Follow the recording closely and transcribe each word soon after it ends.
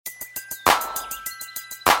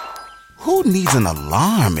Who needs an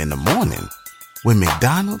alarm in the morning when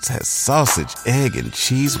McDonald's has sausage, egg, and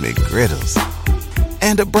cheese McGriddles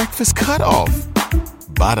and a breakfast cutoff?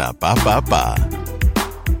 Ba-da-ba-ba-ba.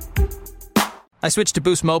 I switched to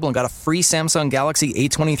Boost Mobile and got a free Samsung Galaxy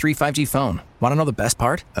A23 5G phone. Want to know the best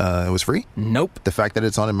part? It was free? Nope. The fact that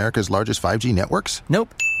it's on America's largest 5G networks?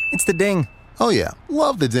 Nope. It's the ding. Oh yeah,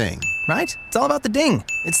 love the ding. Right? It's all about the ding.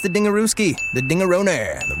 It's the dingarooski, the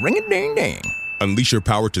dingaroner, the ring-a-ding-ding. Unleash your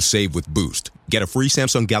power to save with Boost. Get a free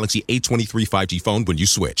Samsung Galaxy A23 5G phone when you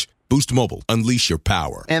switch. Boost Mobile. Unleash your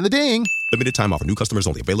power. And the ding. Limited time offer. New customers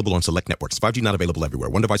only. Available on select networks. 5G not available everywhere.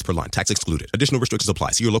 One device per line. Tax excluded. Additional restrictions apply.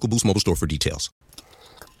 See your local Boost Mobile store for details.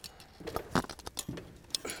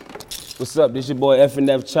 What's up? This your boy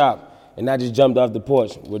FNF Chop, and I just jumped off the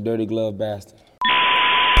porch with Dirty Glove Bastard.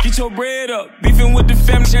 Get your bread up, beefing with the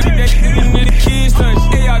family, the kids lunch.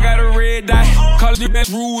 Hey, y'all got a red dot, call it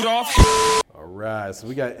best Rudolph. All right, so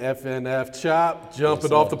we got FNF Chop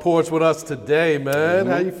jumping off the porch with us today, man.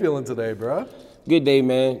 How you feeling today, bro? Good day,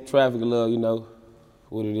 man. Traffic a little, you know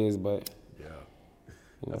what it is, but yeah,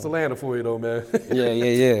 that's Atlanta for you, though, man.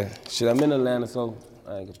 yeah. Shit, I'm in Atlanta, so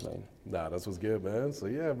I ain't complaining. Nah, that's what's good, man. So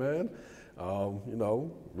yeah, man. You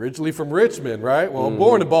know, originally from Richmond, right? Well,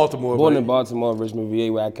 born in Baltimore. Born in Baltimore, Richmond,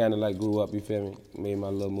 VA, where I kind of like grew up, you feel me? Made my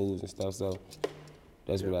little moves and stuff, so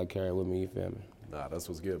that's what I carry with me, you feel me? Nah, that's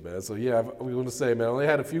what's good, man. So yeah, we want to say, man, I only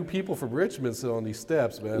had a few people from Richmond sit on these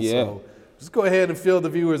steps, man. Yeah. So just go ahead and fill the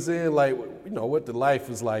viewers in, like, you know, what the life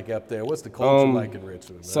is like up there. What's the culture like in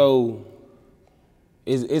Richmond, man? So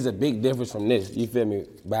it's a big difference from this, you feel me?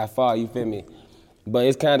 By far, you feel me? But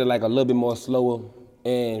it's kind of like a little bit more slower.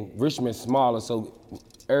 And Richmond's smaller, so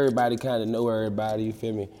everybody kind of know everybody, you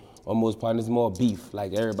feel me? On most part, it's more beef,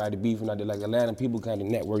 like everybody beefing out there. Like Atlanta, people kind of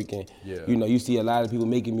networking. Yeah. You know, you see a lot of people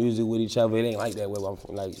making music with each other. It ain't like that where I'm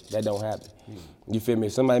from. Like, that don't happen. You feel me?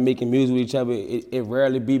 If somebody making music with each other, it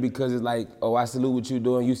rarely be because it's like, oh, I salute what you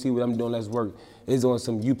doing, you see what I'm doing, let's work. It's on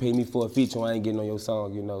some, you pay me for a feature, I ain't getting on your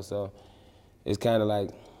song, you know? So it's kind of like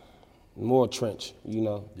more trench, you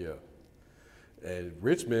know? Yeah. And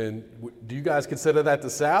Richmond, do you guys consider that the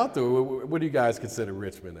South, or what do you guys consider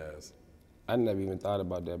Richmond as? I never even thought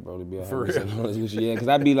about that, bro, to be For 100% honest with you. Yeah, because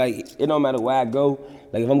I'd be like, it don't matter where I go.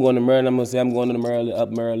 Like, if I'm going to Maryland, I'm going to say I'm going to Maryland, up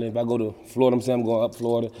Maryland. If I go to Florida, I'm saying I'm going up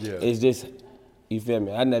Florida. Yeah. It's just, you feel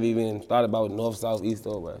me? I never even thought about north, south, east,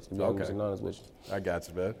 or west, to be 100% honest with you. I got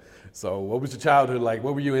you, man. So what was your childhood like?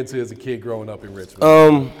 What were you into as a kid growing up in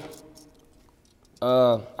Richmond?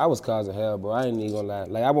 I was causing hell, bro. I ain't even gonna lie.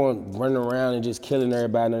 Like, I wasn't running around and just killing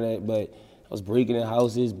everybody and that, but I was breaking in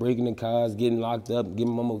houses, breaking in cars, getting locked up,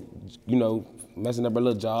 giving mama, you know, messing up her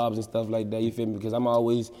little jobs and stuff like that, you feel me? Because I'm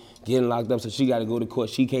always getting locked up, so she gotta go to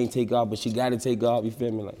court. She can't take off, but she gotta take off, you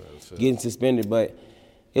feel me? Like, getting suspended, but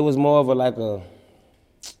it was more of a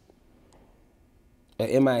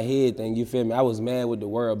in my head thing, you feel me? I was mad with the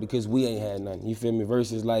world because we ain't had nothing, you feel me?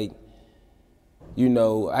 Versus like, you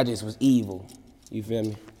know, I just was evil. You feel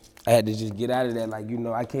me? I had to just get out of that. Like, you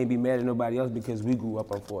know, I can't be mad at nobody else because we grew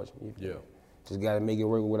up, unfortunately. Yeah. Just got to make it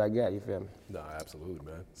work with what I got, you feel me? No, absolutely,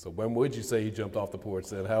 man. So when would you say you jumped off the porch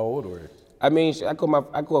then? How old were you? I mean, I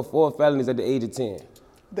caught 4 felonies at the age of 10.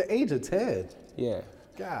 The age of 10? Yeah.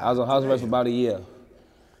 God. I was on house arrest for about a year.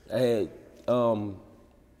 I had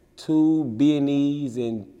 2 B&Es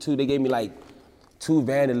and they gave me like 2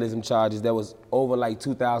 vandalism charges that was over like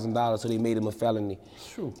 $2,000, so they made them a felony.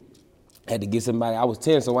 True. Had to get somebody. I was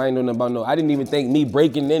 10, so I ain't know nothing about I didn't even think me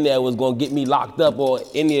breaking in there was gonna get me locked up or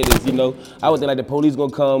any of this, you know. I was like the police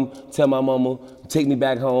gonna come, tell my mama, take me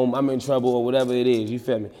back home, I'm in trouble or whatever it is, you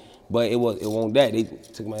feel me? But it wasn't that. They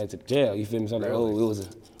took my ass to jail, you feel me? So I'm like,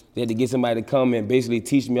 they had to get somebody to come and basically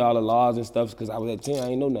teach me all the laws and stuff because I was at 10, I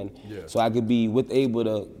ain't know nothing. Yeah. So I could be able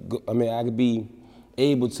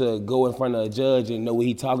to go in front of a judge and know what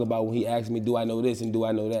he talk about when he asks me, do I know this and do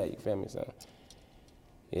I know that, you feel me? So.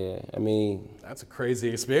 Yeah, I mean. That's a crazy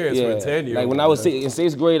experience for a 10-year-old. Like when I was in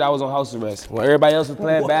 6th grade, I was on house arrest. When everybody else was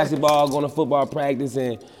playing basketball, going to football practice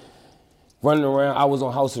and running around, I was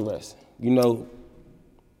on house arrest. You know,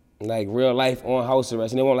 like real life on house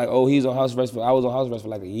arrest. And they weren't like, oh, he's on house arrest. I was on house arrest for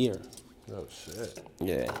like a year. Oh, shit.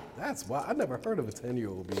 Yeah. That's wild. I never heard of a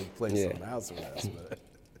 10-year-old being placed on house arrest,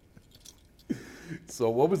 man. So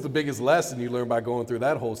what was the biggest lesson you learned by going through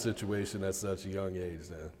that whole situation at such a young age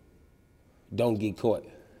then? Don't get caught.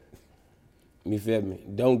 You feel me?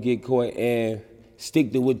 Don't get caught and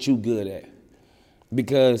stick to what you good at.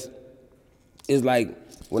 Because it's like,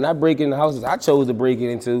 when I break into houses I chose to break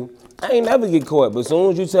it into, I ain't never get caught. But as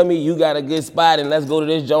soon as you tell me you got a good spot and let's go to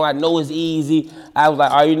this joint, I know it's easy. I was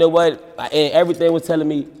like, all right, you know what? And everything was telling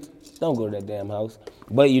me, don't go to that damn house.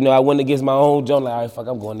 But, you know, I went against my own joint, like, all right, fuck,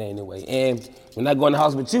 I'm going there anyway. And when I go in the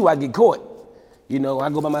house with you, I get caught. You know, I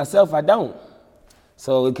go by myself, I don't.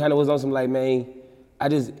 So it kind of was on some like, man,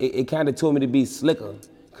 it kind of taught me to be slicker.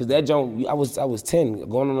 Cause that joint, I was 10,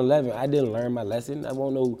 going on 11. I didn't learn my lesson. I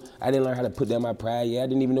didn't learn how to put down my pride. Yeah, I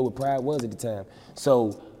didn't even know what pride was at the time.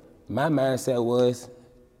 So my mindset was,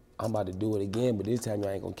 I'm about to do it again, but this time you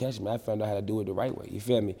ain't gonna catch me. I found out how to do it the right way, you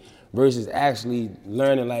feel me? Versus actually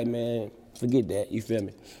learning like, man, forget that, you feel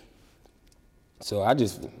me? So I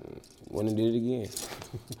just went and did it again.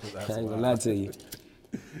 I ain't gonna lie to you.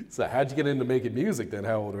 So how'd you get into making music then?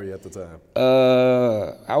 How old were you at the time?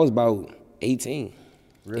 I was about 18.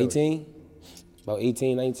 Really? 18? About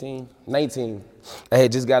 18, 19? 19. I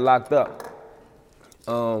had just got locked up.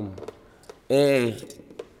 And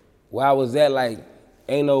where I was at, like,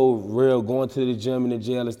 ain't no real going to the gym and the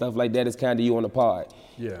jail and stuff like that. It's kind of you on the pod.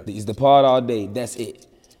 Yeah. It's the pod all day. That's it.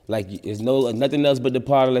 Like, it's nothing else but the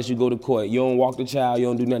pod unless you go to court. You don't walk the child. You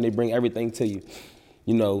don't do nothing. They bring everything to you.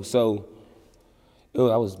 You know, so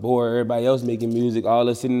I was bored. Everybody else making music. All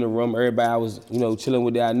us sitting in the room. Everybody I was, you know, chilling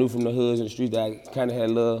with that I knew from the hoods and the streets that I kind of had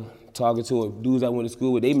a little talking to. Or dudes I went to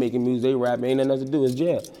school with, they making music, they rapping. Ain't nothing else to do. It's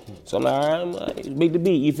jail. So I'm like, all right, make the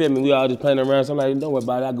beat. You feel me? We all just playing around. So I'm like, don't worry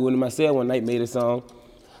about it. I go into my cell one night, made a song,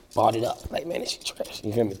 bought it up. Like, man, this shit trash.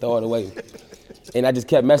 You feel me? Throw it away. And I just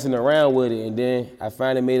kept messing around with it. And then I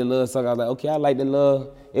finally made a little song. I was like, okay, I like the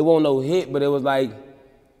little, it wasn't no hit, but it was like,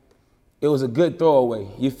 it was a good throwaway.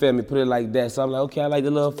 You feel me? Put it like that. So I'm like, okay, I like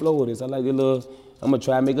the little flow of this. I like the little, I'm gonna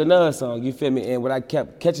try and make another song. You feel me? And what I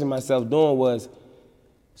kept catching myself doing was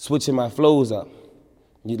switching my flows up.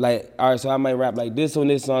 You like, all right, so I might rap like this on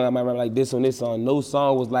this song. I might rap like this on this song. No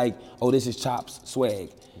song was like, oh, this is Chop's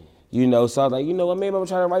swag. You know, so I was like, you know what, maybe I'm gonna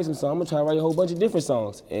try to write some songs. I'm gonna try to write a whole bunch of different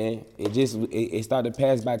songs. And it started to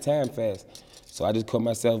pass by time fast. So I just caught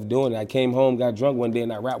myself doing it. I came home, got drunk one day,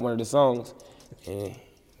 and I rapped one of the songs. And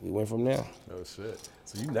we went from there. Oh, shit.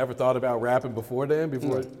 So you never thought about rapping before then?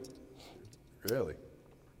 Really?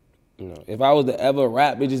 You know, if I was to ever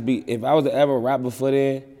rap, if I was to ever rap before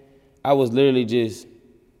then, I was literally just,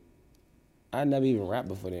 I never even rapped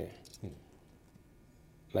before then.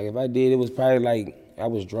 Like if I did, it was probably like I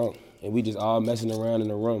was drunk and we just all messing around in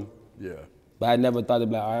the room. Yeah. But I never thought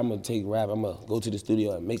about, all right, I'm gonna take rap, I'm gonna go to the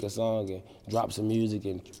studio and make a song and drop some music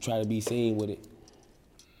and try to be seen with it.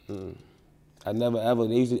 I never ever,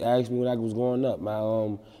 they used to ask me when I was growing up, my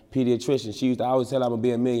pediatrician, she used to always tell I'm gonna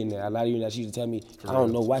be a millionaire. A lot of you know, she used to tell me, I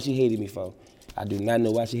don't know why she hated me for. I do not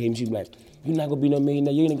know why she hated me. She'd be like, you're not gonna be no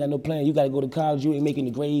millionaire, you ain't got no plan, you gotta go to college, you ain't making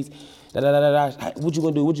the grades, What you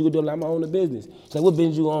gonna do? What you gonna do? Like, I'm gonna own a business. She's like, what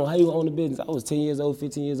business you own? How you gonna own a business? I was 10 years old,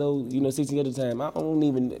 15 years old, 16 at the time. I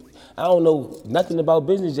don't know nothing about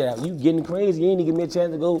business yet. You getting crazy, you ain't even give me a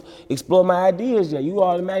chance to go explore my ideas yet. You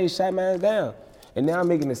automatically shot mine down. And now I'm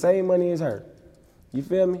making the same money as her. You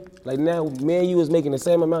feel me? Like now, me and you was making the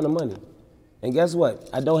same amount of money. And guess what?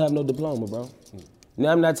 I don't have no diploma, bro.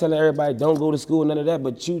 Now, I'm not telling everybody don't go to school, none of that,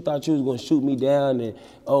 but you thought you was gonna shoot me down and,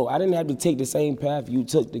 I didn't have to take the same path you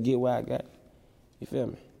took to get where I got. You feel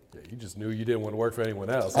me? Yeah, you just knew you didn't want to work for anyone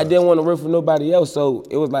else. I didn't want to work for nobody else, so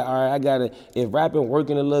it was like, all right, if rapping,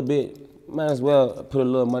 working a little bit, might as well put a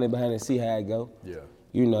little money behind it and see how it go. Yeah.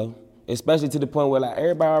 You know, especially to the point where like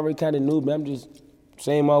everybody already kind of knew, but I'm just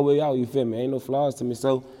same all the way out, you feel me? Ain't no flaws to me,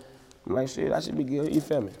 so I'm like, shit, I should be good, you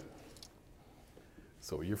feel me?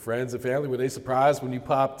 So were your friends and family, were they surprised when you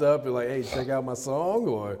popped up and like, hey, check out my song,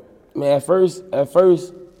 or? Man, at first,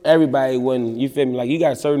 everybody wasn't, you feel me? Like, you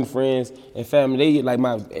got certain friends and family, they like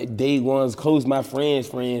my day ones, close, my friends,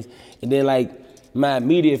 and then like my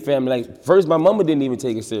immediate family, like first my mama didn't even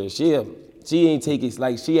take it serious. She ain't take it,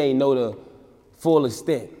 like she ain't know the full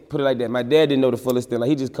extent, put it like that. My dad didn't know the full extent, like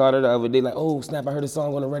he just called her the other day, like, oh snap, I heard a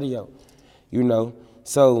song on the radio, you know?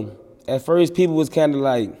 So at first people was kind of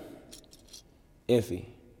like iffy.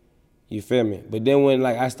 You feel me? But then when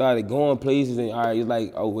like I started going places and all right, it's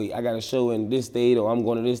like, oh wait, I got a show in this state or I'm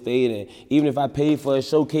going to this state, and even if I paid for a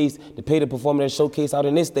showcase to pay to perform in a showcase out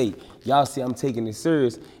in this state, y'all see I'm taking it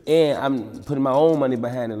serious and I'm putting my own money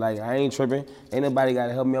behind it. Like I ain't tripping, ain't nobody got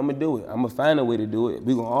to help me, I'm gonna do it. I'm gonna find a way to do it.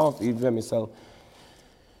 We gonna offer, you feel me? So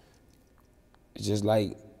it's just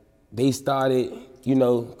like they started,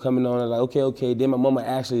 coming on and like, okay. Then my mama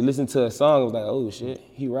actually listened to a song, I was like, oh shit,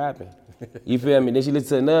 he rapping. You feel me? Then she listened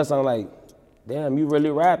to another song like, damn, you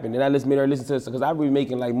really rapping. Then I made her listen to it, because I be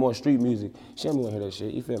making like more street music. She don't want to hear that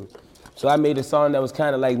shit, you feel me? So I made a song that was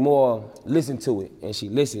kind of like more, listen to it. And she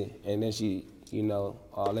listened, and then she,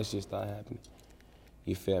 all that shit started happening.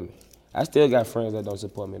 You feel me? I still got friends that don't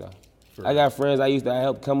support me though. Sure. I got friends I used to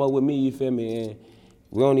help come up with me, you feel me? And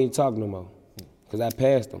we don't even talk no more, because I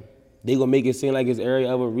passed them. they gonna make it seem like it's every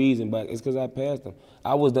other reason, but it's because I passed them.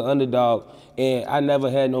 I was the underdog, and I never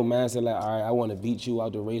had no mindset like, all right, I want to beat you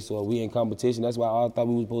out the race or we in competition. That's why I thought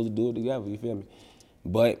we were supposed to do it together, you feel me?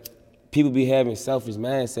 But people be having selfish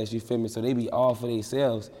mindsets, you feel me? So they be all for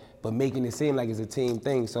themselves, but making it seem like it's a team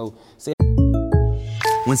thing. So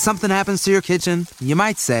when something happens to your kitchen, you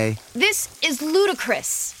might say, "This is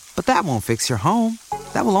ludicrous." But that won't fix your home.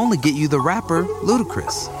 That will only get you the rapper,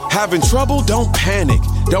 Ludacris. Having trouble? Don't panic.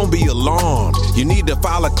 Don't be alarmed. You need to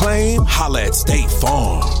file a claim? Holla at State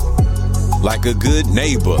Farm. Like a good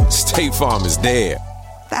neighbor, State Farm is there.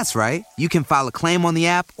 That's right. You can file a claim on the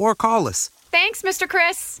app or call us. Thanks, Mr.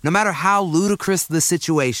 Chris. No matter how ludicrous the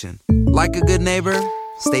situation, like a good neighbor,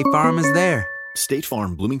 State Farm is there. State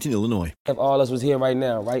Farm, Bloomington, Illinois. If all us was here right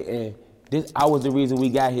now, right, and I was the reason we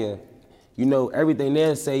got here. You know, everything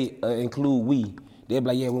they'll say include we. They'll be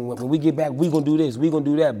like, yeah, when we get back, we gonna do this, we gonna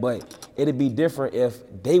do that. But it'd be different if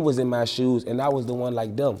they was in my shoes and I was the one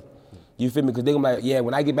like them. You feel me? Because they gonna be like, yeah,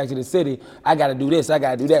 when I get back to the city, I gotta do this, I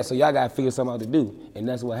gotta do that. So y'all gotta figure something out to do. And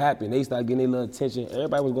that's what happened. They started getting their little attention.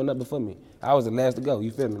 Everybody was going up before me. I was the last to go,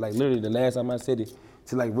 you feel me? Like literally the last out my city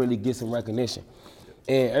to like really get some recognition.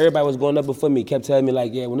 And everybody was going up before me, kept telling me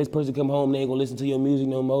like, yeah, when this person come home, they ain't gonna listen to your music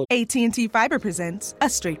no more. AT&T Fiber presents a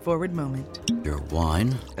straightforward moment. Your wine?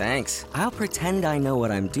 Thanks. I'll pretend I know what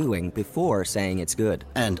I'm doing before saying it's good.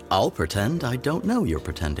 And I'll pretend I don't know you're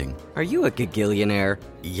pretending. Are you a gagillionaire?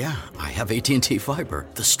 Yeah, I have AT&T Fiber.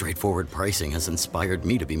 The straightforward pricing has inspired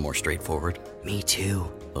me to be more straightforward. Me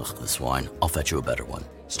too. Ugh, this wine. I'll fetch you a better one.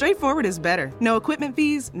 Straightforward is better. No equipment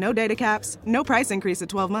fees, no data caps, no price increase at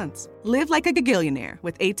 12 months. Live like a gagillionaire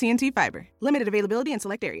with AT&T Fiber. Limited availability in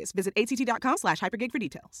select areas. Visit att.com/hypergig for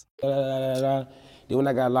details. Then when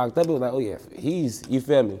I got locked up, it was like, oh yeah, you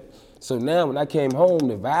feel me? So now when I came home,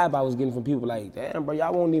 the vibe I was getting from people like, damn, bro,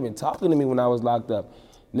 y'all weren't even talking to me when I was locked up.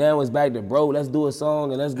 Now it's back to, bro, let's do a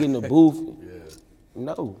song and let's get in the booth.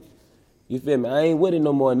 No. You feel me? I ain't with it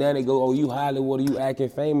no more. Now they go, oh, you Hollywood, you acting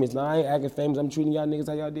famous. No, I ain't acting famous. I'm treating y'all niggas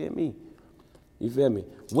how y'all did me. You feel me?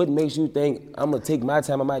 What makes you think I'm gonna take my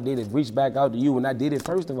time on my day to reach back out to you when I did it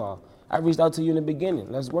first of all? I reached out to you in the beginning.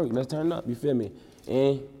 Let's work, let's turn up, you feel me?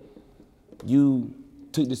 And you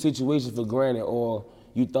took the situation for granted or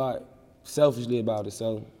you thought selfishly about it,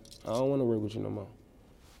 so I don't wanna work with you no more.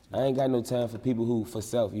 I ain't got no time for people who, for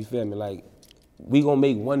self, you feel me? Like, we gonna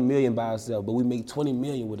make 1 million by ourselves, but we make 20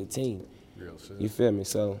 million with a team. Real shit. You feel me?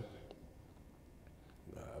 So.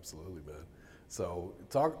 Absolutely, man. So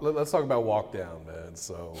let's talk about Walk Down, man.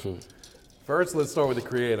 So first, let's start with the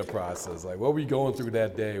creative process. Like, what were you going through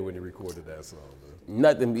that day when you recorded that song, man?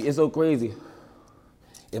 Nothing. It's so crazy.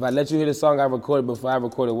 If I let you hear the song I recorded before I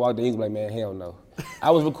recorded Walk Down, you can be like, man, hell no. I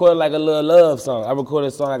was recording like a little love song. I recorded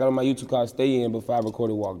a song I got on my YouTube called Stay In before I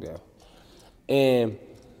recorded Walk Down. And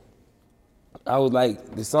I was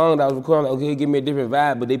like, the song that I was recording, like, okay, give me a different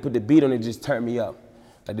vibe, but they put the beat on it, just turned me up.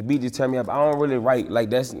 Like the beat just turned me up. I don't really write,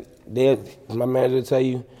 like that's, my manager tell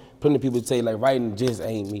you, plenty of people tell you, like writing just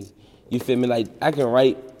ain't me. You feel me? Like I can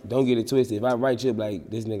write, don't get it twisted. If I write, you'll be like,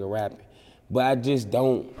 this nigga rapping. But I just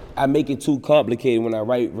don't, I make it too complicated when I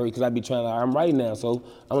write, because I be trying to, I'm writing now, so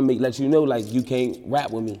I'm gonna let you know, like you can't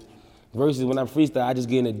rap with me. Versus when I freestyle, I just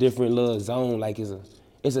get in a different little zone, like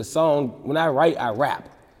it's a song. When I write, I rap.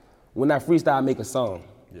 When I freestyle, I make a song.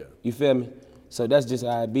 Yeah. You feel me? So that's just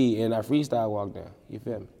how I be. And I freestyle Walk Down. You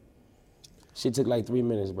feel me? Shit took like 3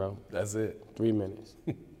 minutes, bro. That's it. 3 minutes.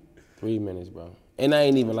 3 minutes, bro. And I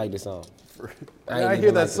ain't even like the song. I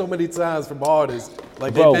hear that so many times from artists.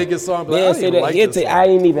 Like they make a song, but like, I don't even like this song. I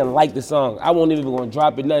ain't even like the song. I won't even gonna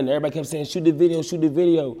drop it, nothing. Everybody kept saying, shoot the video, shoot the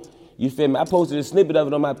video. You feel me? I posted a snippet of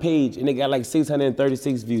it on my page and it got like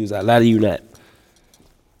 636 views. I lie to you not.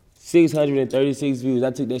 636 views.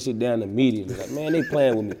 I took that shit down immediately. Like, man, they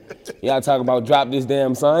playing with me. Y'all talking about drop this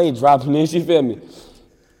damn song. I ain't dropping this, you feel me?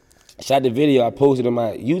 Shot the video, I posted on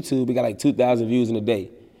my YouTube. It got like 2,000 views in a day.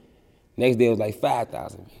 Next day it was like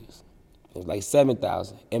 5,000 views. It was like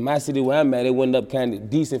 7,000. In my city where I'm at, it went up kind of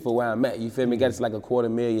decent for where I'm at. You feel me? It got to like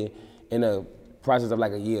 250,000 in a process of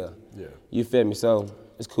like a year. Yeah. You feel me? So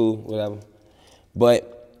it's cool, whatever.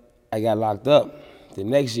 But I got locked up the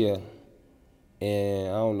next year. And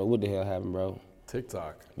I don't know what the hell happened, bro.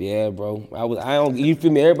 TikTok. Yeah, bro. You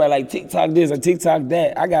feel me? Everybody like TikTok this or TikTok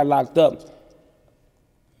that. I got locked up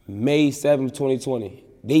May 7th, 2020.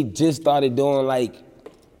 They just started doing like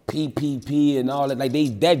PPP and all that. Like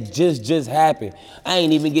that just happened. I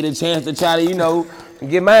ain't even get a chance to try to,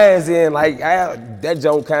 get my ass in. Like that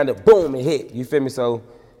joke kind of boom and hit. You feel me? So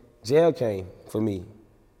jail came for me.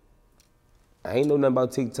 I ain't know nothing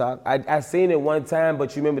about TikTok. I seen it one time,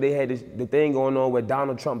 but you remember they had the thing going on where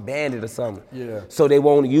Donald Trump banned it or something. Yeah. So they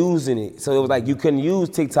weren't using it. So it was like you couldn't use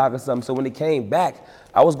TikTok or something. So when it came back,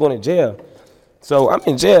 I was going to jail. So I'm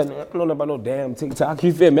in jail. I don't know about no damn TikTok.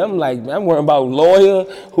 You feel me? I'm worrying about lawyer.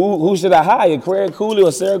 Who should I hire? Craig Cooley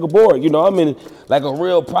or Sarah Gabor? You know, I'm in like a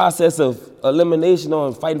real process of elimination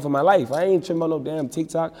on fighting for my life. I ain't tripping about no damn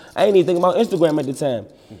TikTok. I ain't even thinking about Instagram at the time.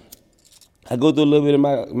 I go through a little bit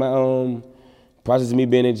of my process of me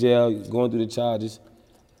being in jail, going through the charges.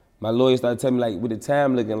 My lawyer started telling me, like, what the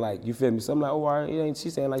time looking like, you feel me? So I'm like, oh, all right,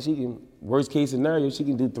 she's saying, like, she can, worst case scenario, she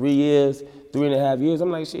can do 3 years, 3.5 years.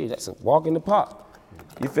 I'm like, shit, that's a walk in the park.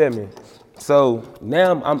 You feel me? So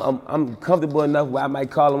now I'm comfortable enough where I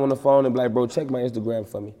might call him on the phone and be like, bro, check my Instagram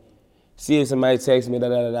for me. See if somebody texts me,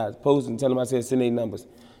 post and tell them I said send their numbers,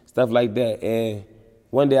 stuff like that. And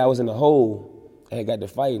one day I was in a hole, I had got to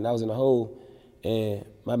fight, and I was in a hole, and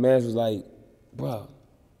my man was like, bro,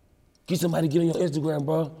 get somebody to get on your Instagram,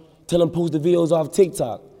 bro. Tell them post the videos off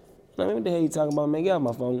TikTok. I mean, what the hell you talking about, man? Get off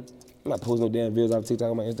my phone. I'm not posting no damn videos off TikTok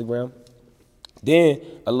on my Instagram. Then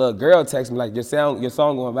a little girl texted me like, your song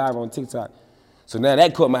going viral on TikTok. So now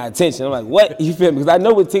that caught my attention. I'm like, what? You feel me? Because I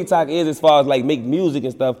know what TikTok is as far as like make music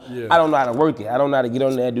and stuff. Yeah. I don't know how to work it. I don't know how to get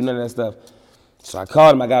on there and do none of that stuff. So I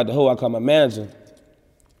called him. I got the hole. I called my manager.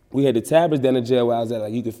 We had the tablets down in jail where I was at.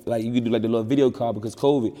 Like you could do like the little video call because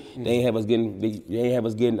COVID. Mm-hmm. They ain't have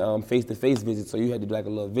us getting face-to-face visits. So you had to do like a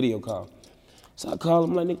little video call. So I called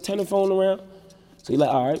him like, Nick, turn the phone around. So he like,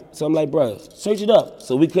 all right. So I'm like, bro, search it up.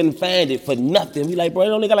 So we couldn't find it for nothing. We like, bro, it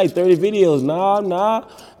only got like 30 videos. Nah,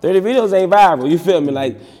 30 videos ain't viral. You feel me?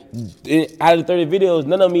 Like, out of the 30 videos,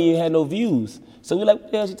 none of them even had no views. So we like,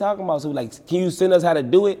 what the hell she talking about? So we like, can you send us how to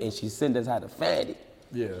do it? And she sent us how to find it.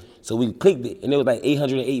 Yeah. So we clicked it, and it was like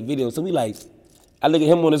 808 videos. So we like, I look at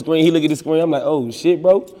him on the screen, he look at the screen. I'm like, oh shit,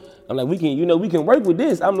 bro. I'm like, we can work with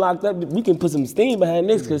this. I'm locked up. We can put some steam behind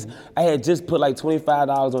this because I had just put like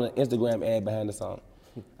 $25 on an Instagram ad behind the song.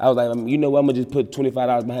 I was like, you know what? I'm gonna just put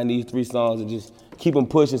 $25 behind these 3 songs and just keep them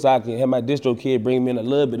pushing so I can have my distro kid bring me in a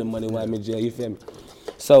little bit of money while I'm in jail. You feel me?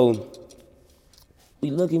 So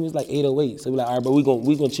we looking, it's like 808. So we like, all right, bro,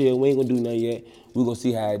 we gonna chill. We ain't gonna do nothing yet. We gonna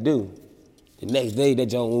see how it do. The next day, that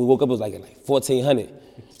joint, when we woke up, it was like 1,400.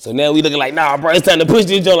 So now we looking like, nah, bro, it's time to push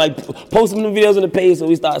this joint, like post some videos on the page. So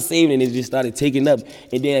we started saving it, and it just started taking up.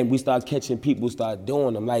 And then we started catching people start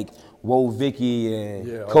doing them, like Woe Vicky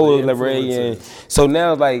and Cole LeRae. And so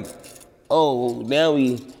now it's like, oh, now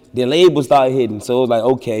the label started hitting. So it was like,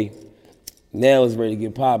 okay, now it's ready to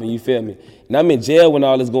get popping, you feel me? And I'm in jail when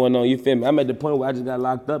all this going on, you feel me? I'm at the point where I just got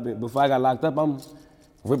locked up. And before I got locked up, I'm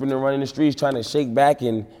ripping and running the streets, trying to shake back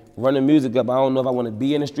and run the music up. I don't know if I want to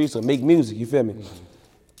be in the streets or make music, you feel me? Mm-hmm.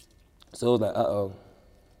 So it was like, uh-oh,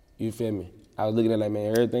 you feel me? I was looking at it like,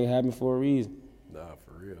 man, everything happened for a reason. Nah,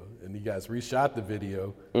 for real. And you guys reshot the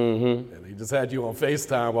video, and they just had you on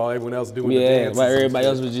FaceTime while everyone else doing the Yeah, dance. while everybody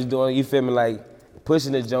else was just doing, you feel me, like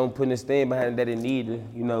pushing the joint, putting the stand behind it that it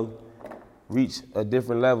needed to, you know, reach a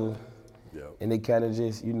different level. Yep. And they kind of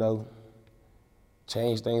just, you know,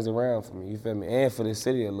 changed things around for me, you feel me? And for the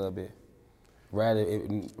city a little bit. Rather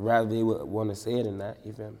they would want to say it or not,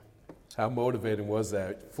 you feel me? How motivating was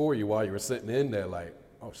that for you while you were sitting in there, like,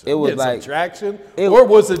 oh shit, it was like some traction? Or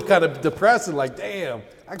was it kind of depressing, like, damn,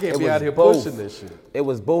 I can't be out here pushing this shit? It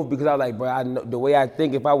was both because I was like, bro, I know, the way I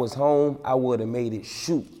think if I was home, I would have made it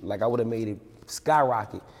shoot. Like I would have made it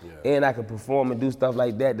skyrocket. Yeah. And I could perform and do stuff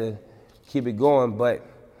like that to keep it going. But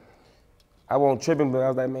I wasn't tripping, but I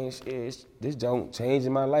was like, man, shit, this junk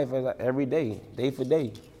changing my life every day, day for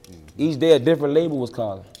day. Each day a different label was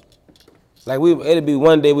calling. Like it'd be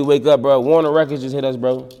one day we wake up, bro, Warner Records just hit us,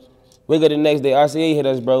 bro. Wake up the next day, RCA hit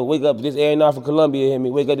us, bro. Wake up, this A&R from Columbia hit me.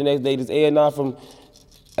 Wake up the next day, this A&R from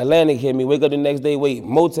Atlantic hit me. Wake up the next day, wait,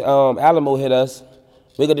 Alamo hit us.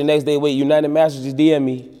 Wake up the next day, wait, United Masters just DM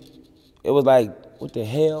me. It was like, what the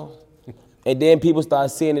hell? And then people started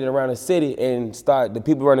seeing it around the city and the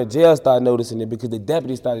people running jail started noticing it because the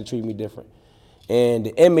deputies started treating me different. And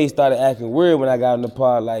the inmates started acting weird when I got in the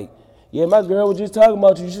pod, like, yeah, my girl was just talking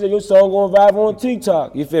about you. She said your song going viral on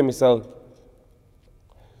TikTok. You feel me? So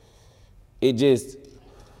it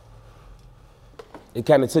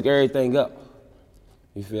kind of took everything up.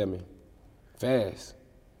 You feel me? Fast.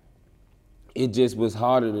 It just was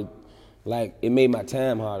harder to, like, it made my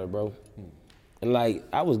time harder, bro. And like,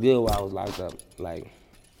 I was good while I was locked up, like,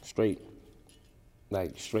 straight.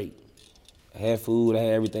 I had food, I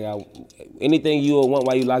had everything. Anything you would want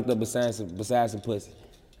while you locked up besides some pussy,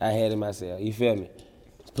 I had in my cell. You feel me?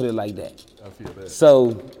 Let's put it like that. I feel that.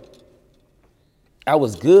 So I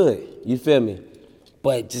was good. You feel me?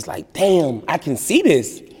 But just like, damn, I can see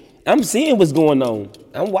this. I'm seeing what's going on.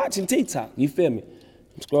 I'm watching TikTok, you feel me?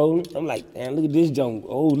 I'm scrolling, I'm like, damn, look at this joint.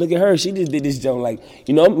 Oh, look at her, she just did this joint. Like,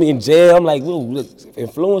 you know, I'm in jail, I'm like, whoa, look,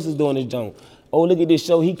 influencers doing this joint. Oh, look at this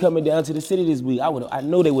show, he coming down to the city this week. I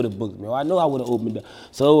know they would have booked me, or I know I would have opened up.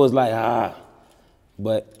 So it was like,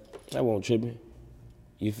 but I won't tripping.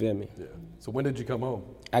 You feel me? Yeah. So when did you come home?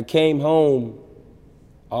 I came home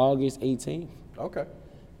August 18th. Okay.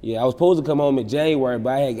 Yeah, I was supposed to come home in January,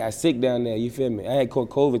 but I had got sick down there, you feel me? I had caught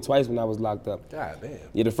COVID twice when I was locked up. God damn.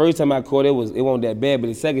 Yeah, the first time I caught it wasn't that bad, but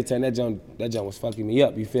the second time that joint was fucking me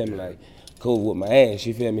up, you feel me? Like COVID with my ass,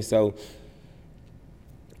 you feel me? So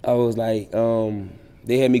I was like,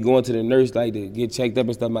 they had me going to the nurse like to get checked up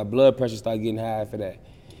and stuff. My blood pressure started getting high for that.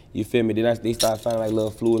 You feel me? Then they started finding like little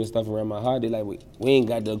fluid and stuff around my heart. They like, we ain't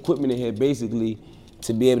got the equipment in here basically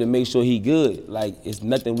to be able to make sure he good. Like, it's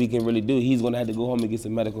nothing we can really do. He's gonna have to go home and get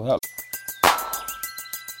some medical help.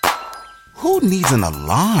 Who needs an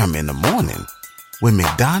alarm in the morning when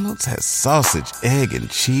McDonald's has sausage, egg, and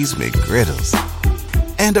cheese McGriddles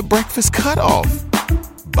and a breakfast cutoff?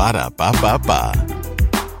 Ba-da-ba-ba-ba.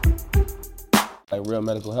 Like real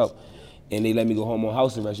medical help. And they let me go home on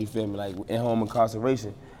house arrest, you feel me? Like in-home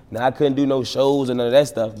incarceration. Now I couldn't do no shows and none of that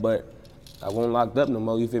stuff, but I wasn't locked up no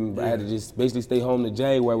more, you feel me? But I had to just basically stay home to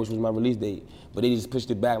January, which was my release date. But they just pushed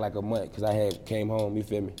it back like a month because I came home, you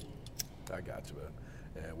feel me? I got you,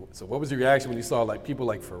 man. And so what was your reaction when you saw like people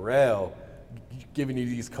like Pharrell giving you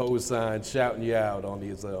these cosigns, shouting you out on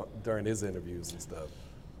these during his interviews and stuff?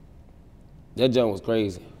 That joint was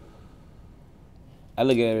crazy. I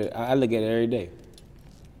look at it every day.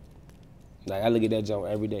 Like I look at that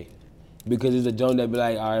joint every day. Because it's a joint that be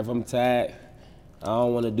like, all right, if I'm tired, I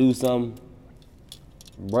don't want to do something.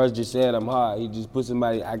 Bruh just said I'm hard. He just put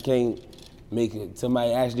somebody, I can't make it,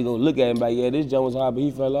 somebody actually go look at him like, yeah, this joint was hard, but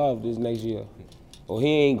he fell off this next year. Or he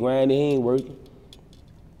ain't grinding, he ain't working.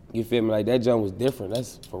 You feel me? Like that joint was different.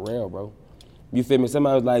 That's for real, bro. You feel me?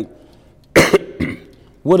 Somebody was like,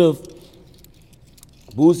 what if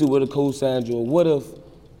Boosie would have co-signed you, or what if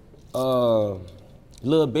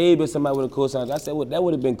Lil Baby or somebody would have co-signed you? I said, well, that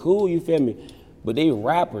would have been cool, you feel me? But they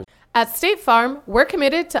rappers. At State Farm, we're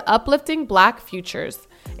committed to uplifting Black futures.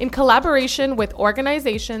 In collaboration with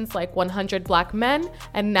organizations like 100 Black Men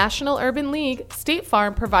and National Urban League, State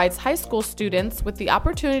Farm provides high school students with the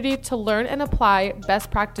opportunity to learn and apply best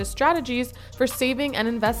practice strategies for saving and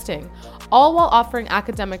investing, all while offering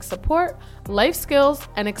academic support, life skills,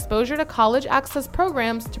 and exposure to college access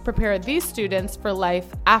programs to prepare these students for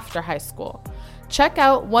life after high school. Check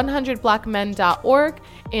out 100blackmen.org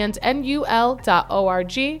and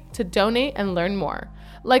nul.org to donate and learn more.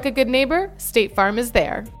 Like a good neighbor, State Farm is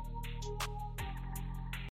there.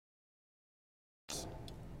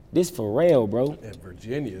 This for real, bro. And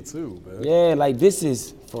Virginia too, man. Yeah, like this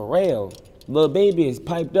is for real. Lil Baby is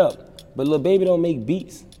piped up, but Lil Baby don't make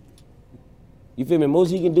beats. You feel me? Most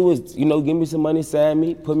he can do is, you know, give me some money, sign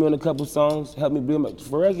me, put me on a couple songs, help me build my.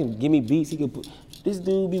 Pharrell can give me beats. He can put. This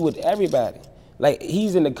dude be with everybody. Like,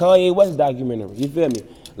 he's in the Kanye West documentary, you feel me?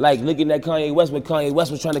 Like, looking at Kanye West when Kanye West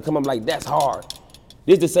was trying to come up like, that's hard.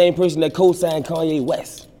 This the same person that co-signed Kanye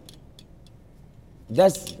West.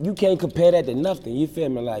 You can't compare that to nothing, you feel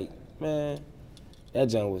me? Like, man, that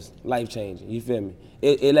joint was life-changing, you feel me?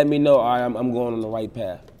 It let me know, all right, I'm going on the right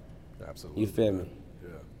path. Absolutely. You feel me? Yeah.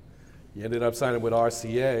 You ended up signing with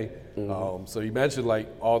RCA. Mm-hmm. So you mentioned like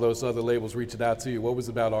all those other labels reaching out to you. What was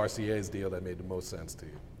about RCA's deal that made the most sense to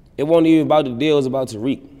you? It wasn't even about the deal, it was about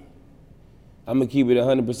Tariq. I'm gonna keep it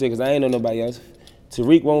 100% because I ain't know nobody else.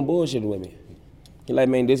 Tariq won't bullshit with me. He like,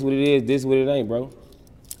 man, this what it is, this what it ain't, bro.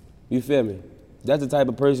 You feel me? That's the type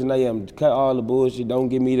of person I am. Cut all the bullshit, don't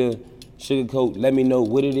give me the sugarcoat, let me know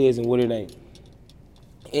what it is and what it ain't.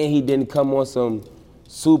 And he didn't come on some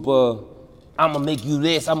super, I'm gonna make you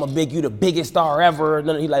this, I'm gonna make you the biggest star ever.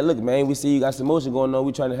 He like, look, man, we see you got some motion going on,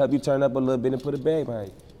 we trying to help you turn up a little bit and put a bag behind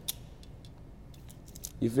you.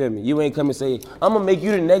 You feel me? You ain't come and say, I'm gonna make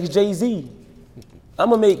you the next Jay-Z.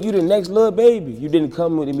 I'm gonna make you the next Lil Baby. You didn't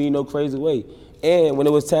come with me no crazy way. And when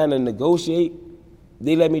it was time to negotiate,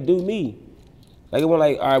 they let me do me. Like it wasn't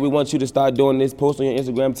like, all right, we want you to start doing this, post on your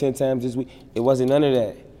Instagram 10 times this week. It wasn't none of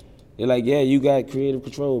that. They're like, yeah, you got creative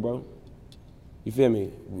control, bro. You feel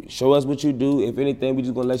me? Show us what you do. If anything, we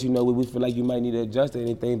just gonna let you know when we feel like you might need to adjust or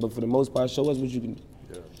anything, but for the most part, show us what you can do.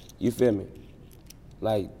 Yeah. You feel me?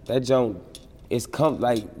 Like, that junk, it's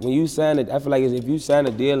like when you sign it, I feel like if you sign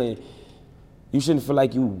a deal and you shouldn't feel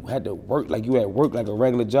like you had to work, like you had work like a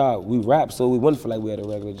regular job. We rap, so we wouldn't feel like we had a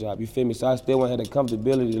regular job, you feel me? So I still want to have the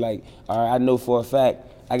comfortability, like, all right, I know for a fact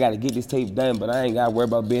I got to get this tape done, but I ain't got to worry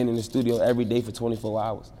about being in the studio every day for 24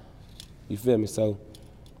 hours. You feel me? So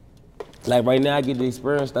Like right now I get to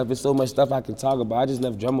experience stuff. There's so much stuff I can talk about. I just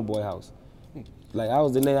left Drummer Boy house. Like I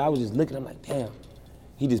was in there, I was just looking, I'm like, damn.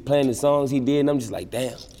 He just playing the songs he did and I'm just like,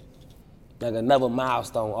 damn. Like another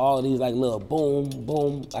milestone. All these like little boom,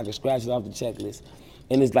 boom, I can scratch it off the checklist.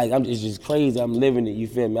 And it's like, it's just crazy, I'm living it, you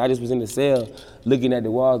feel me? I just was in the cell looking at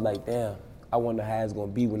the walls like, damn, I wonder how it's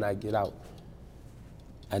gonna be when I get out.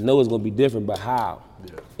 I know it's gonna be different, but how?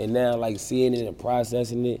 Yeah. And now like seeing it and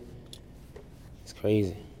processing it, it's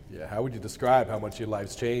crazy. Yeah, how would you describe how much your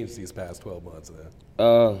life's changed these past 12 months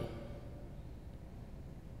then?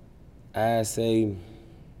 I'd say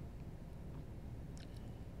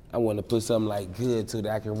I want to put something like good to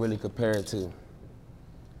that I can really compare it to.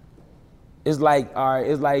 It's like, all right,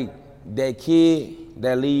 it's like that kid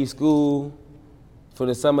that leaves school for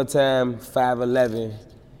the summertime 5'11", and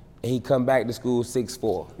he come back to school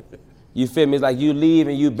 6'4". You feel me? It's like you leave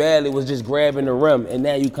and you barely was just grabbing the rim, and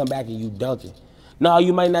now you come back and you dunking. No,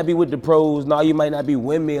 you might not be with the pros. No, you might not be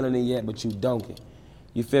windmilling it yet, but you dunking.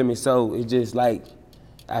 You feel me? So it's just like,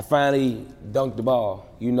 I finally dunked the ball,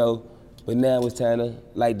 you know, but now it's time to,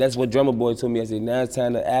 like, that's what Drummer Boy told me. I said, now it's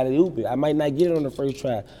time to alley-oop it. I might not get it on the first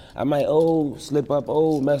try. I might, slip up,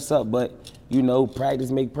 mess up, but, you know,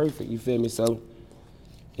 practice make perfect, you feel me? So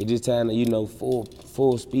it's just time to, you know,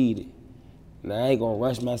 full speed it. Now, I ain't gonna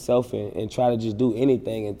rush myself and try to just do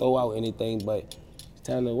anything and throw out anything, but it's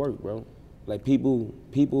time to work, bro. Like, people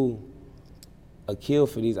are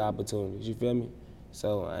killed for these opportunities, you feel me?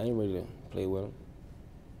 So I ain't ready to play with them.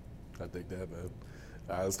 I think that, man.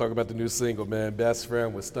 All right, let's talk about the new single, man. Best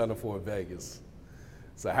Friend with Stunner for Vegas.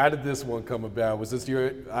 So how did this one come about? Was this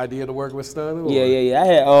your idea to work with Stunner? Yeah. I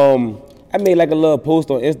had I made like a little post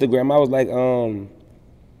on Instagram. I was like,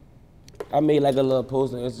 I made like a little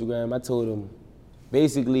post on Instagram. I told him,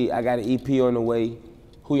 basically, I got an EP on the way.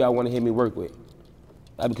 Who y'all want to hear me work with?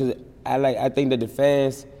 Because I think that the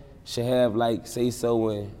fans should have like say so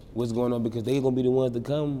and what's going on, because they gonna be the ones to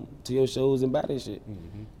come to your shows and buy that shit.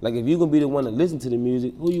 Mm-hmm. Like if you gonna be the one to listen to the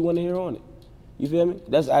music, who you want to hear on it? You feel me?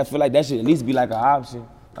 I feel like that should at least be like an option.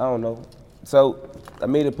 I don't know. So I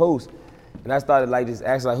made a post and I started like just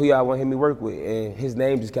asking like who y'all want to hear me work with, and his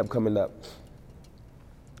name just kept coming up.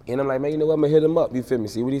 And I'm like, man, you know what? I'm gonna hit him up. You feel me?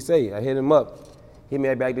 See what he say. I hit him up. Hit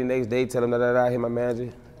me back the next day. Tell him hit my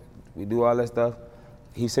manager. We do all that stuff.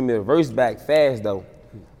 He sent me a verse back fast though.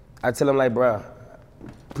 I tell him like, bruh,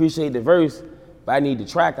 appreciate the verse, but I need the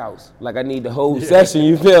track outs. Like I need the whole session,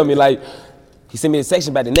 you feel me? Like he sent me a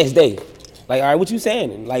section back the next day. Like, all right, what you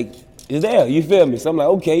saying? And like, it's there, you feel me? So I'm like,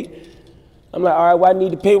 okay. I'm like, all right, well, I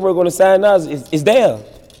need the paperwork on the sign now. It's there.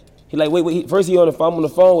 He like, wait. First he on the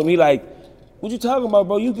phone with me like, what you talking about,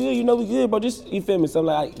 bro? You good? You know we good, bro. Just, you feel me? So I'm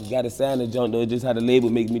like, you gotta sign the jump though. Just how the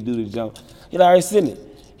label make me do the jump. He like, all right, send it.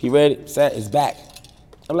 He read it, it's back.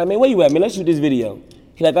 I'm like, man, where you at, man? Let's shoot this video.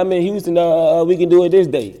 He like, I'm in Houston, we can do it this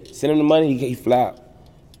day. Send him the money, he fly out.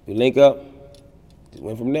 We link up, just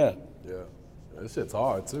went from there. Yeah, that shit's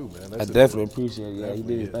hard too, man. I definitely appreciate it. Yeah, he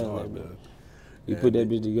did his thing like that. We put that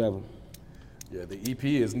bitch together. Yeah, the EP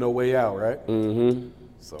is No Way Out, right? Mm-hmm.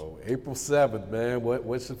 So April 7th, man,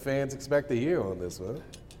 what should fans expect to hear on this,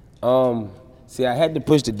 man? See, I had to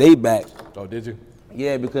push the date back. Oh, did you?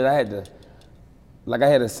 Yeah, because I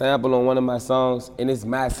had a sample on one of my songs, and it's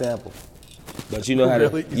my sample. But you know how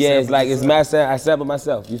really? It's my sample. I sample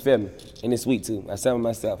myself, you feel me? And it's sweet too. I sample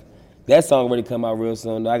myself. That song already come out real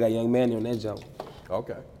soon, though. I got Young Manny on that jump.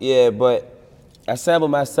 Okay. Yeah, but I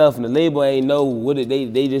sampled myself, and the label ain't know what it,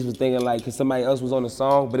 they just was thinking like, cause somebody else was on the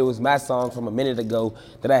song, but it was my song from a minute ago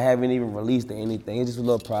that I haven't even released or anything. It's just a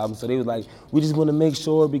little problem. So they was like, we just want to make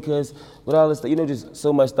sure, because with all this stuff, you know, just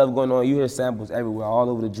so much stuff going on. You hear samples everywhere, all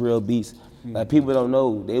over the drill beats. Like people don't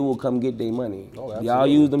know, they will come get their money. Oh, y'all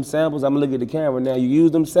use them samples, I'm gonna look at the camera now, you use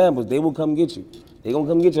them samples, they will come get you. They gonna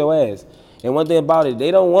come get your ass. And one thing about it, they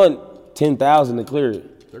don't want 10,000 to clear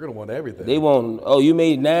it. They're gonna want everything. They want, you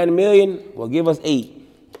made 9 million? Well, give us 8.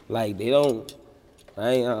 Like they don't,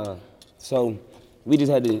 So we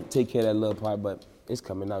just had to take care of that little part, but it's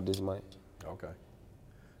coming out this month. Okay.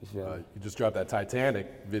 You just dropped that Titanic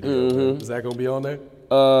video. Mm-hmm. Is that gonna be on there?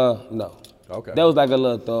 No. Okay. That was like a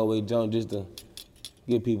little throwaway jump just to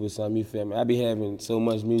give people something, you feel me? I be having so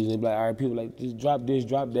much music, they be like, all right, people like, just drop this,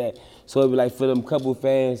 drop that. So it be like for them couple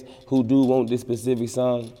fans who do want this specific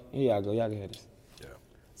song, here y'all go, y'all can have this. Yeah.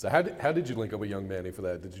 So how did you link up with Young Manny for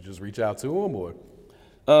that? Did you just reach out to him or?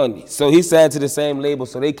 So he signed to the same label,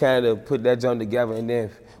 so they kind of put that jump together, and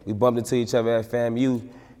then we bumped into each other at FAMU.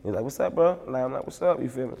 He was like, what's up, bro? And I'm like, what's up? You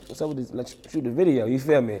feel me? What's up with this? Let's shoot the video, you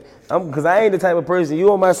feel me? Because I ain't the type of person,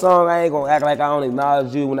 you on my song, I ain't gonna act like I don't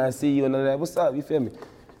acknowledge you when I see you and none of that. What's up, you feel me?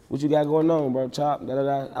 What you got going on, bro? Chop,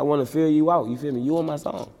 da-da-da. I wanna feel you out, you feel me? You on my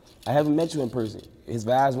song. I haven't met you in person. His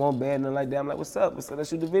vibes weren't bad, nothing like that. I'm like, what's up? Let's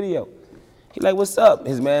shoot the video. He like, what's up?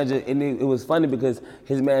 His manager, and it was funny because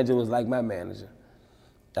his manager was like my manager.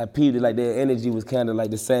 I peeped it, like their energy was kind of like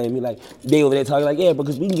the same. He like, they over there talking like, yeah,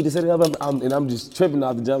 because we can get to set it up. And I'm just tripping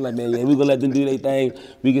off the jump like, man, yeah, we gonna let them do their thing.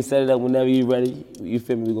 We can set it up whenever you ready. You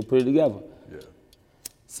feel me? We gonna put it together. Yeah.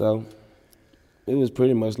 So, it was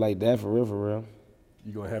pretty much like that for real, for real.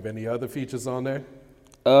 You gonna have any other features on there?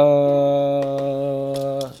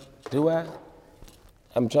 Do I?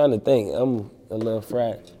 I'm trying to think. I'm a little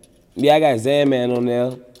fried. Yeah, I got Zanman on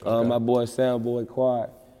there. Okay. My boy Soundboy Quad.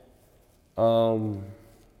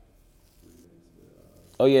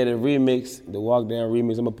 Oh yeah, the remix, the Walk Down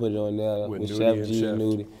remix. I'm gonna put it on there with Chef G and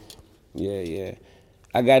Nudie. Yeah.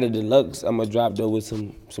 I got a deluxe. I'm gonna drop though with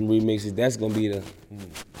some remixes. That's gonna be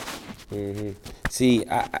the. See,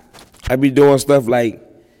 I be doing stuff like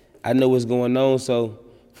I know what's going on. So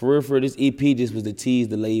for real, this EP just was to tease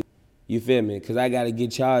the label. You feel me? Cause I gotta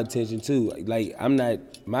get y'all attention too. Like I'm not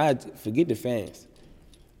forget the fans.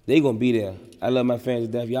 They gonna be there. I love my fans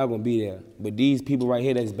to death. Y'all gonna be there. But these people right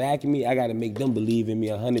here that's backing me, I gotta make them believe in me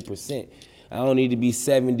 100%. I don't need to be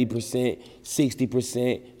 70%,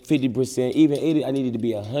 60%, 50%, even 80%. I needed to be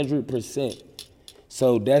 100%.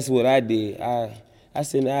 So that's what I did. I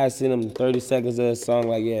sent them 30 seconds of a song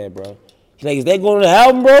like, yeah, bro. He's like, is that going on the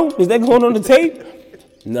album, bro? Is that going on the tape?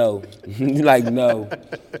 No. Like, no.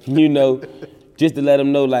 You know, just to let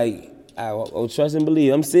them know, like, I trust and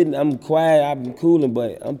believe. I'm quiet, I'm cooling,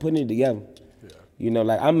 but I'm putting it together. Yeah. You know,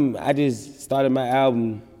 like I just started my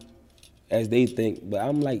album as they think, but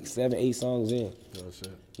I'm like 7, 8 songs in. Oh,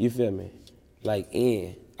 shit. You feel me? Like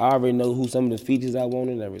I already know who some of the features I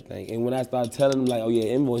want and everything. And when I start telling them like, oh yeah,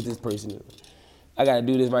 invoice this person. I gotta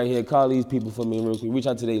do this right here, call these people for me real quick, reach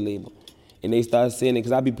out to their label. And they start saying it,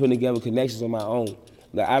 cause I be putting together connections on my own.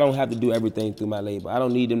 Like, I don't have to do everything through my label. I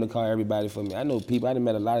don't need them to call everybody for me. I know people, I done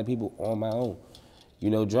met a lot of people on my own. You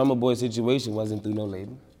know, Drummer Boy situation wasn't through no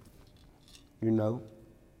label. You know,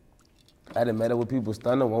 I done met up with people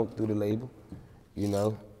Stunner won't through the label. You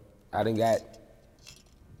know, I done got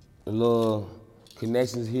a little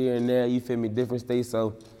connections here and there, you feel me, different states,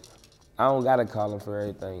 so I don't gotta call them for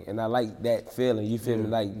everything. And I like that feeling, you feel me?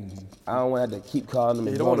 Like, I don't want to have to keep calling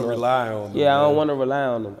them. You don't want to rely on them. Yeah, I don't want to rely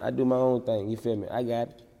on them. I do my own thing, you feel me? I got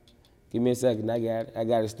it. Give me a second, I got it. I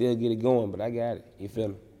got to still get it going, but I got it, you feel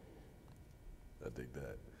me? I dig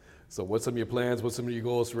that. So what's some of your plans, what's some of your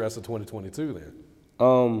goals for the rest of 2022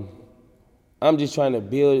 then? I'm just trying to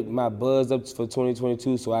build my buzz up for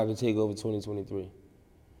 2022 so I can take over 2023.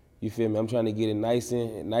 You feel me? I'm trying to get it nice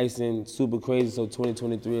and super crazy so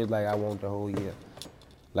 2023 is like I want the whole year.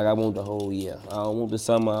 Like I want the whole year. I don't want the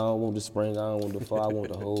summer, I don't want the spring, I don't want the fall, I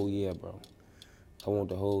want the whole year, bro. I want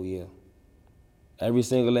the whole year. Every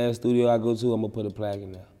single last studio I go to, I'm gonna put a plaque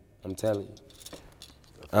in there. I'm telling you.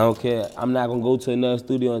 I don't care. I'm not gonna go to another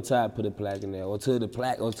studio until I put a plaque in there, or till the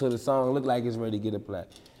plaque, or till the song look like it's ready to get a plaque.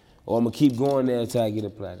 Or I'm gonna keep going there until I get a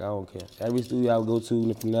plaque. I don't care. Every studio I go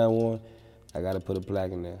to from now on, I gotta put a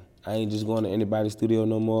plaque in there. I ain't just going to anybody's studio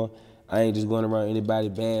no more. I ain't just going around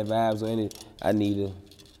anybody's bad vibes or any. I need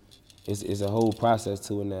it's a whole process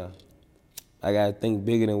to it now. I gotta think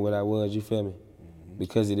bigger than what I was, you feel me?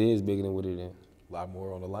 Because it is bigger than what it is. A lot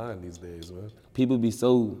more on the line these days, man. People be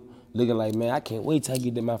so looking like, man, I can't wait till I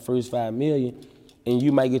get to my first 5 million, and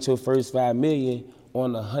you might get your first 5 million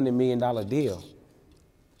on a $100 million deal.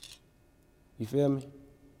 You feel me?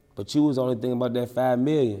 But you was only thinking about that 5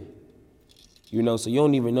 million. You know, so you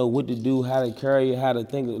don't even know what to do, how to carry it, how to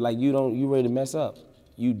think. Like you ready to mess up.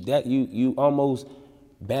 You almost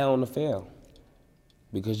bound to fail.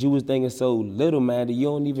 Because you was thinking so little, man, that you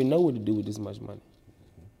don't even know what to do with this much money.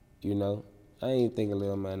 You know? I ain't thinking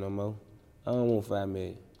little, man, no more. I don't want 5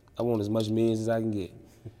 million. I want as much millions as I can get.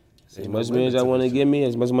 As much millions I want to give me,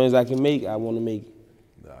 as much money as I can make, I want to make it.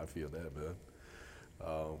 Nah, I feel that, man.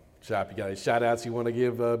 Chop, you got any shout outs you want to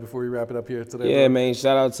give before we wrap it up here today? Yeah, bro? man,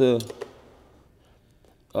 shout out to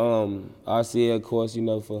RCA, of course, you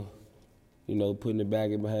know, for, you know, putting the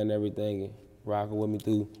back behind everything and rocking with me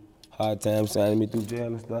through hard times, signing me through jail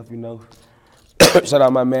and stuff, you know. Shout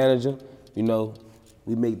out my manager, you know,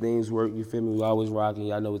 we make things work, you feel me? We always rocking,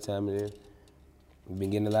 y'all know what time it is. We've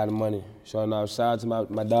been getting a lot of money. Shout out to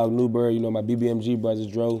my dog Newbird, you know, my BBMG brothers,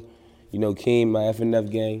 Dro, you know, King, my FNF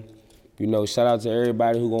gang. You know, shout out to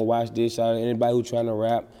everybody who gonna watch this, shout out to anybody who trying to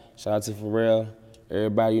rap, shout out to Pharrell,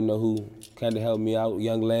 everybody, you know, who kind of helped me out,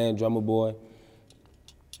 Young Land, Drummer Boy.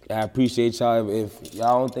 I appreciate y'all. If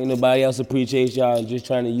y'all don't think nobody else appreciates y'all and just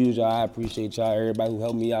trying to use y'all, I appreciate y'all. Everybody who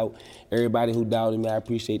helped me out, everybody who doubted me, I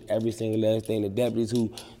appreciate every single last thing. The deputies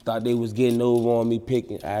who thought they was getting over on me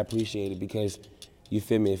picking, I appreciate it because You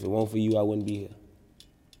feel me? If it weren't for you, I wouldn't be here.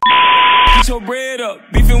 Get your bread up,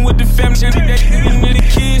 beefing with the family, the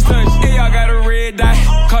kids lunch. Hey, y'all got a red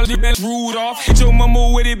dot, call it best Rudolph. Hit your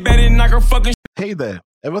mama with it, better knock her fucking. Hey there,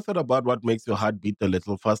 ever thought about what makes your heart beat a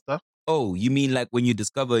little faster? Oh, you mean like when you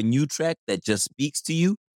discover a new track that just speaks to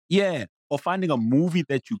you? Yeah, or finding a movie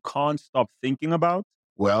that you can't stop thinking about?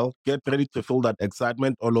 Well, get ready to feel that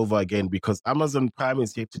excitement all over again because Amazon Prime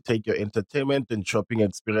is here to take your entertainment and shopping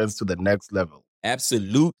experience to the next level.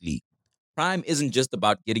 Absolutely. Prime isn't just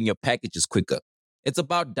about getting your packages quicker. It's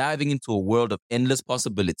about diving into a world of endless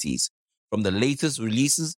possibilities, from the latest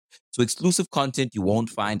releases to exclusive content you won't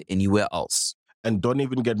find anywhere else. And don't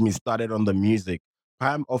even get me started on the music.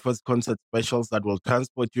 Prime offers concert specials that will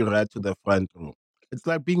transport you right to the front row. It's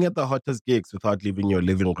like being at the hottest gigs without leaving your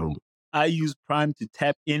living room. I use Prime to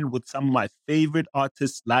tap in with some of my favorite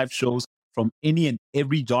artists' live shows from any and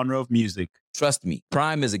every genre of music. Trust me,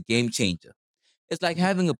 Prime is a game changer. It's like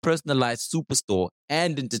having a personalized superstore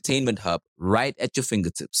and entertainment hub right at your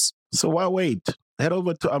fingertips. So why wait? Head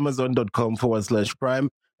over to amazon.com/Prime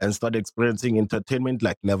and start experiencing entertainment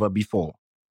like never before.